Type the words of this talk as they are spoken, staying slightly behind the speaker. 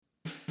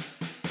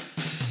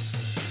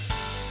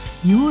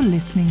You're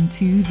listening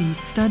to the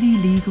Study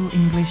Legal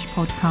English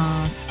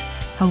podcast,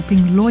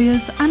 helping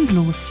lawyers and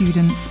law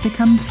students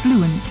become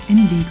fluent in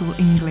legal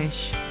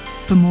English.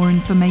 For more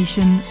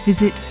information,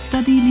 visit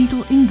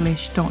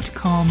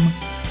studylegalenglish.com.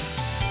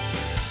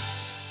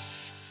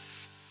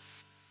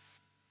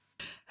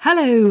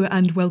 Hello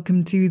and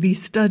welcome to the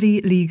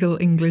Study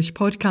Legal English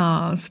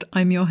podcast.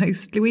 I'm your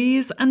host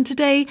Louise, and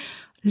today,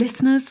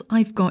 listeners,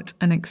 I've got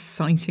an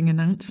exciting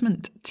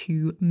announcement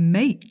to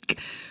make.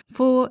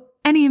 For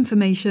any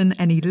information,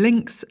 any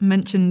links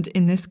mentioned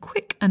in this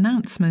quick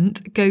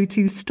announcement, go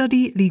to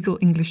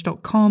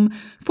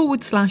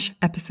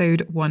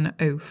studylegalenglish.com/episode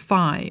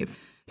 105.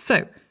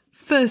 So,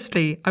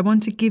 firstly, I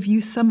want to give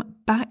you some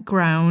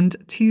background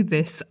to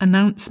this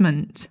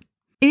announcement.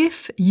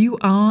 If you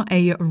are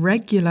a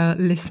regular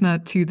listener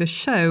to the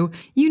show,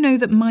 you know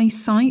that my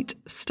site,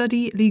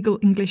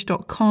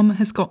 studylegalenglish.com,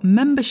 has got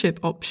membership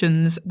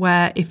options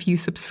where if you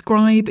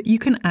subscribe, you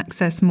can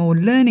access more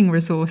learning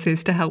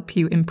resources to help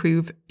you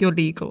improve your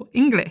legal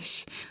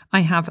English.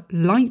 I have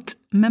Light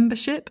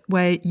membership,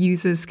 where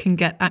users can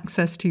get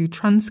access to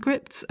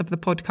transcripts of the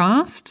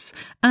podcasts,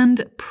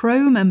 and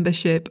Pro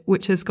membership,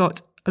 which has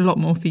got a lot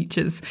more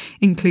features,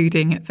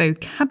 including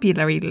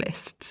vocabulary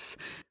lists.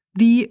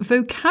 The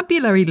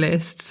vocabulary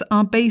lists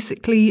are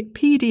basically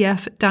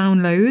PDF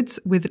downloads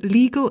with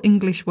legal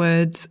English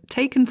words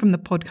taken from the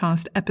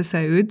podcast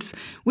episodes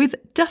with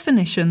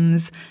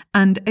definitions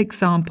and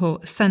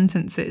example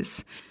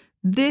sentences.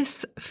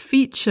 This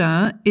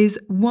feature is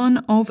one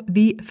of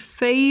the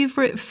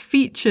favourite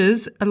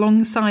features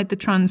alongside the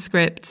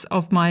transcripts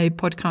of my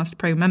Podcast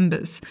Pro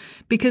members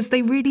because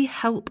they really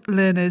help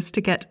learners to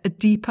get a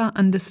deeper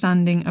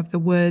understanding of the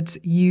words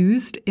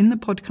used in the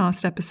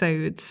podcast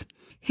episodes.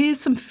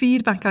 Here's some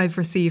feedback I've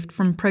received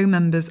from Pro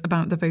members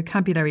about the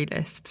vocabulary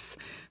lists.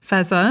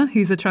 Feza,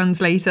 who's a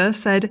translator,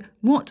 said,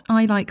 "What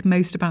I like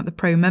most about the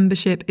Pro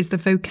membership is the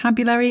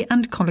vocabulary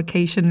and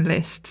collocation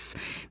lists.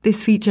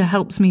 This feature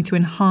helps me to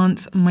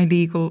enhance my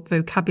legal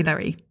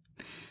vocabulary."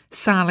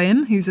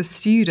 Salim, who's a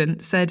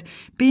student, said,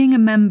 "Being a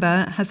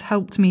member has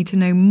helped me to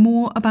know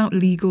more about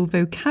legal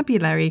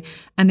vocabulary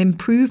and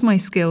improve my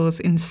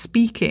skills in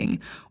speaking.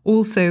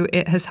 Also,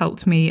 it has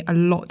helped me a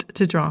lot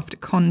to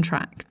draft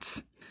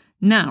contracts."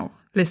 Now,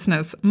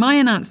 listeners, my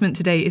announcement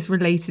today is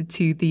related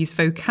to these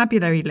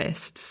vocabulary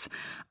lists.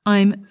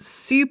 I'm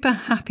super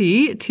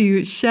happy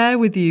to share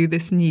with you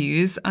this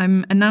news.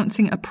 I'm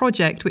announcing a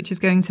project which is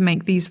going to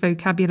make these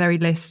vocabulary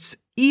lists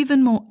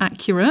even more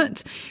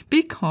accurate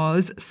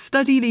because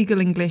Study Legal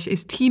English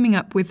is teaming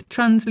up with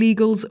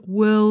TransLegal's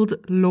World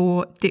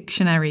Law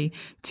Dictionary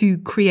to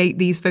create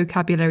these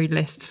vocabulary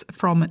lists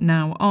from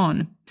now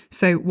on.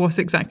 So what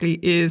exactly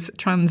is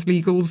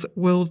TransLegal's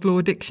World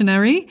Law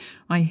Dictionary?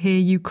 I hear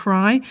you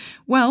cry.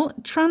 Well,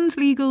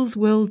 TransLegal's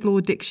World Law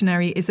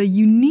Dictionary is a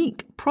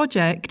unique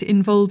project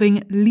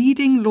involving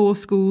leading law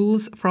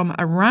schools from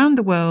around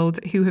the world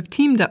who have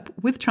teamed up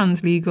with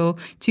TransLegal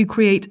to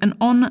create an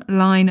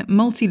online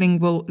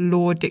multilingual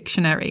law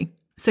dictionary.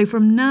 So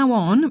from now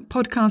on,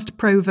 Podcast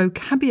Pro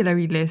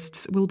vocabulary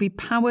lists will be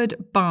powered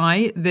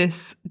by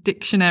this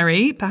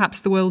dictionary, perhaps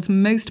the world's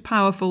most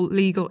powerful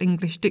legal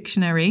English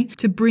dictionary,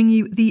 to bring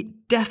you the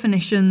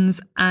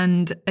definitions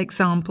and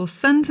example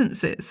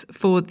sentences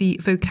for the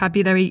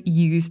vocabulary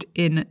used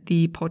in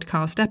the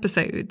podcast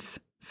episodes.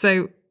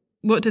 So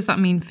what does that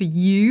mean for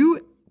you?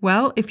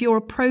 Well, if you're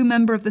a Pro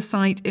member of the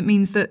site, it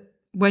means that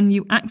when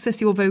you access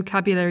your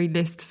vocabulary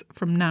lists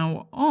from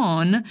now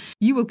on,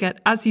 you will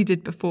get, as you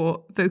did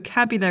before,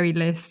 vocabulary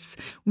lists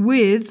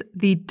with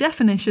the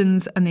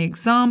definitions and the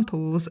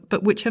examples,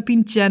 but which have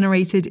been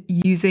generated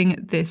using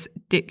this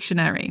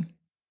dictionary.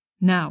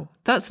 Now,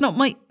 that's not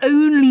my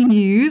only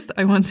news that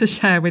I want to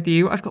share with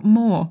you. I've got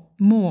more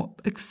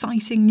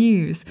exciting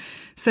news.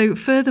 So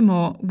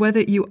furthermore,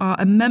 whether you are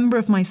a member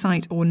of my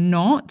site or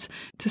not,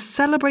 to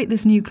celebrate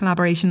this new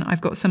collaboration, I've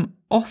got some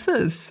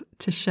offers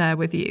to share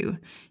with you.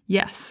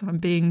 Yes, I'm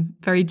being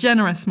very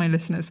generous, my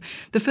listeners.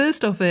 The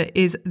first offer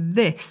is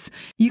this.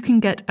 You can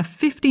get a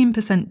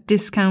 15%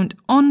 discount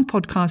on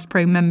Podcast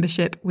Pro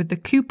membership with the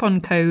coupon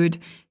code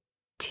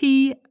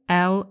TLSLE.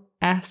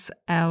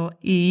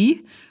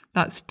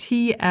 That's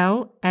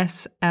TLSLE,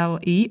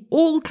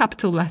 all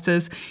capital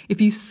letters, if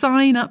you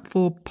sign up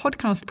for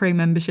Podcast Pro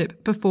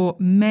membership before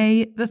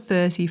May the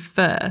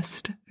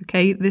 31st.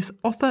 Okay, this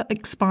offer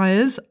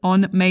expires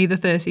on May the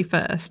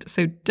 31st,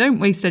 so don't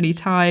waste any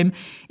time.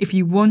 If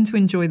you want to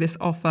enjoy this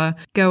offer,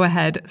 go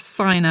ahead,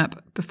 sign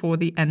up before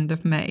the end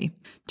of May.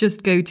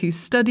 Just go to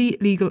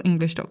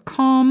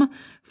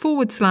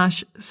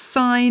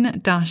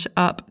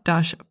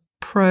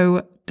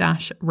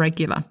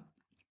studylegalenglish.com/sign-up-pro-regular.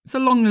 It's a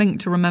long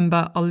link to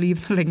remember. I'll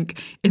leave the link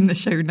in the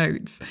show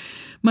notes.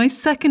 My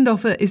second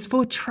offer is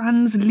for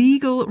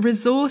TransLegal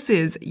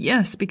resources.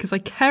 Yes, because I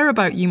care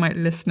about you, my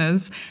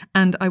listeners,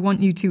 and I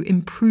want you to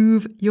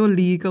improve your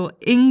legal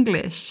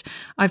English.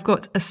 I've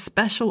got a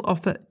special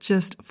offer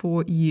just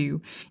for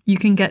you. You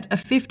can get a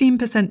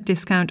 15%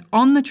 discount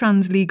on the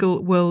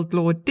TransLegal World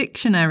Law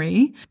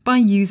Dictionary by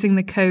using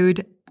the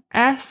code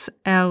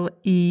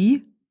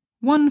SLE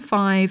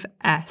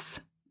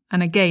SLE15S.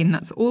 And again,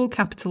 that's all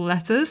capital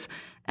letters,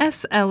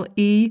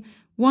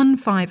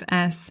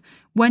 SLE15S.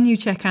 When you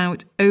check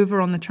out over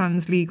on the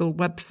TransLegal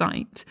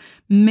website,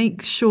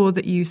 make sure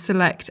that you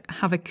select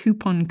have a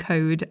coupon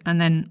code and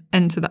then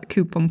enter that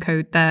coupon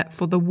code there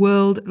for the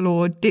World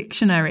Law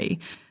Dictionary.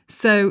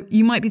 So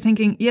you might be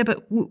thinking, yeah,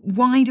 but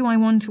why do I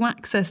want to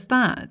access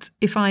that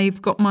if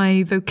I've got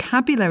my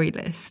vocabulary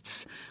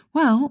lists?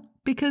 Well,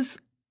 because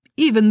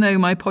even though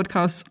my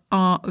podcasts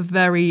are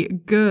very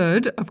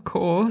good, of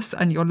course,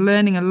 and you're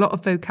learning a lot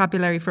of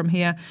vocabulary from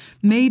here,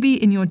 maybe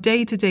in your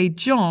day-to-day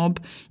job,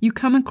 you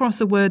come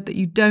across a word that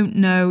you don't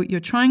know,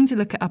 you're trying to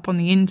look it up on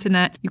the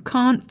internet, you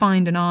can't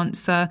find an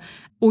answer,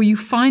 or you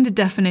find a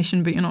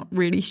definition but you're not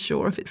really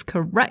sure if it's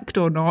correct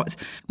or not.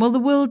 Well, the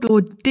World Law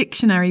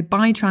Dictionary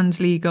by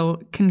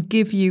TransLegal can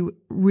give you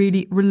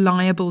really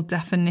reliable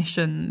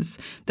definitions.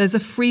 There's a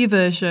free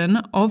version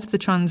of the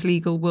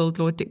TransLegal World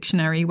Law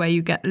Dictionary where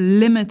you get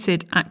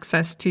limited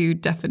access to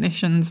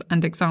definitions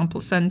and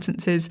example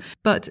sentences,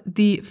 but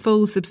the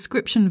full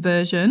subscription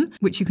version,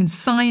 which you can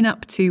sign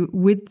up to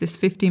with this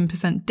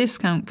 15%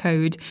 discount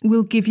code,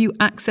 will give you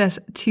access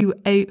to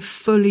a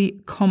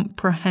fully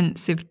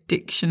comprehensive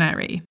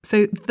dictionary.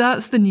 So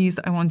that's the news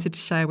that I wanted to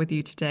share with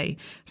you today.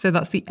 So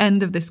that's the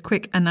end of this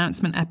quick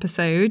announcement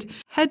episode.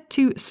 Head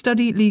to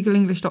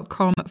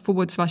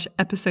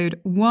studylegalenglish.com/episode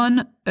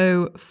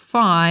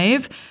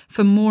 105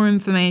 for more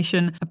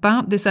information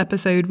about this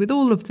episode with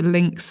all of the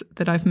links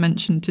that I've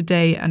mentioned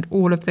today and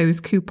all of those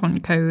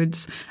coupon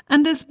codes.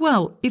 And as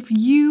well, if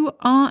you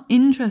are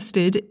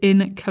interested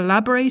in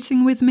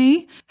collaborating with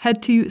me,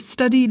 head to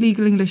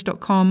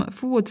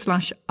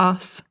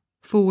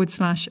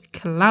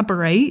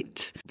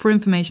studylegalenglish.com/us/collaborate for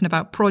information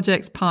about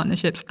projects,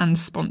 partnerships, and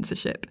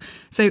sponsorship.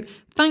 So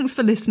thanks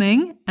for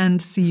listening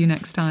and see you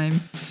next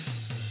time.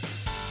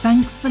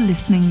 Thanks for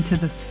listening to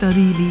the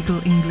Study Legal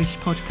English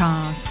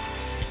podcast.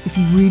 If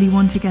you really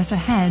want to get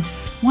ahead,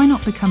 why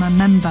not become a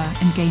member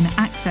and gain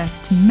access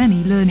to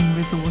many learning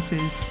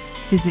resources?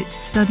 Visit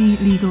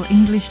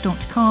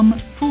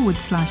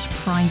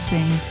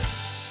studylegalenglish.com/pricing.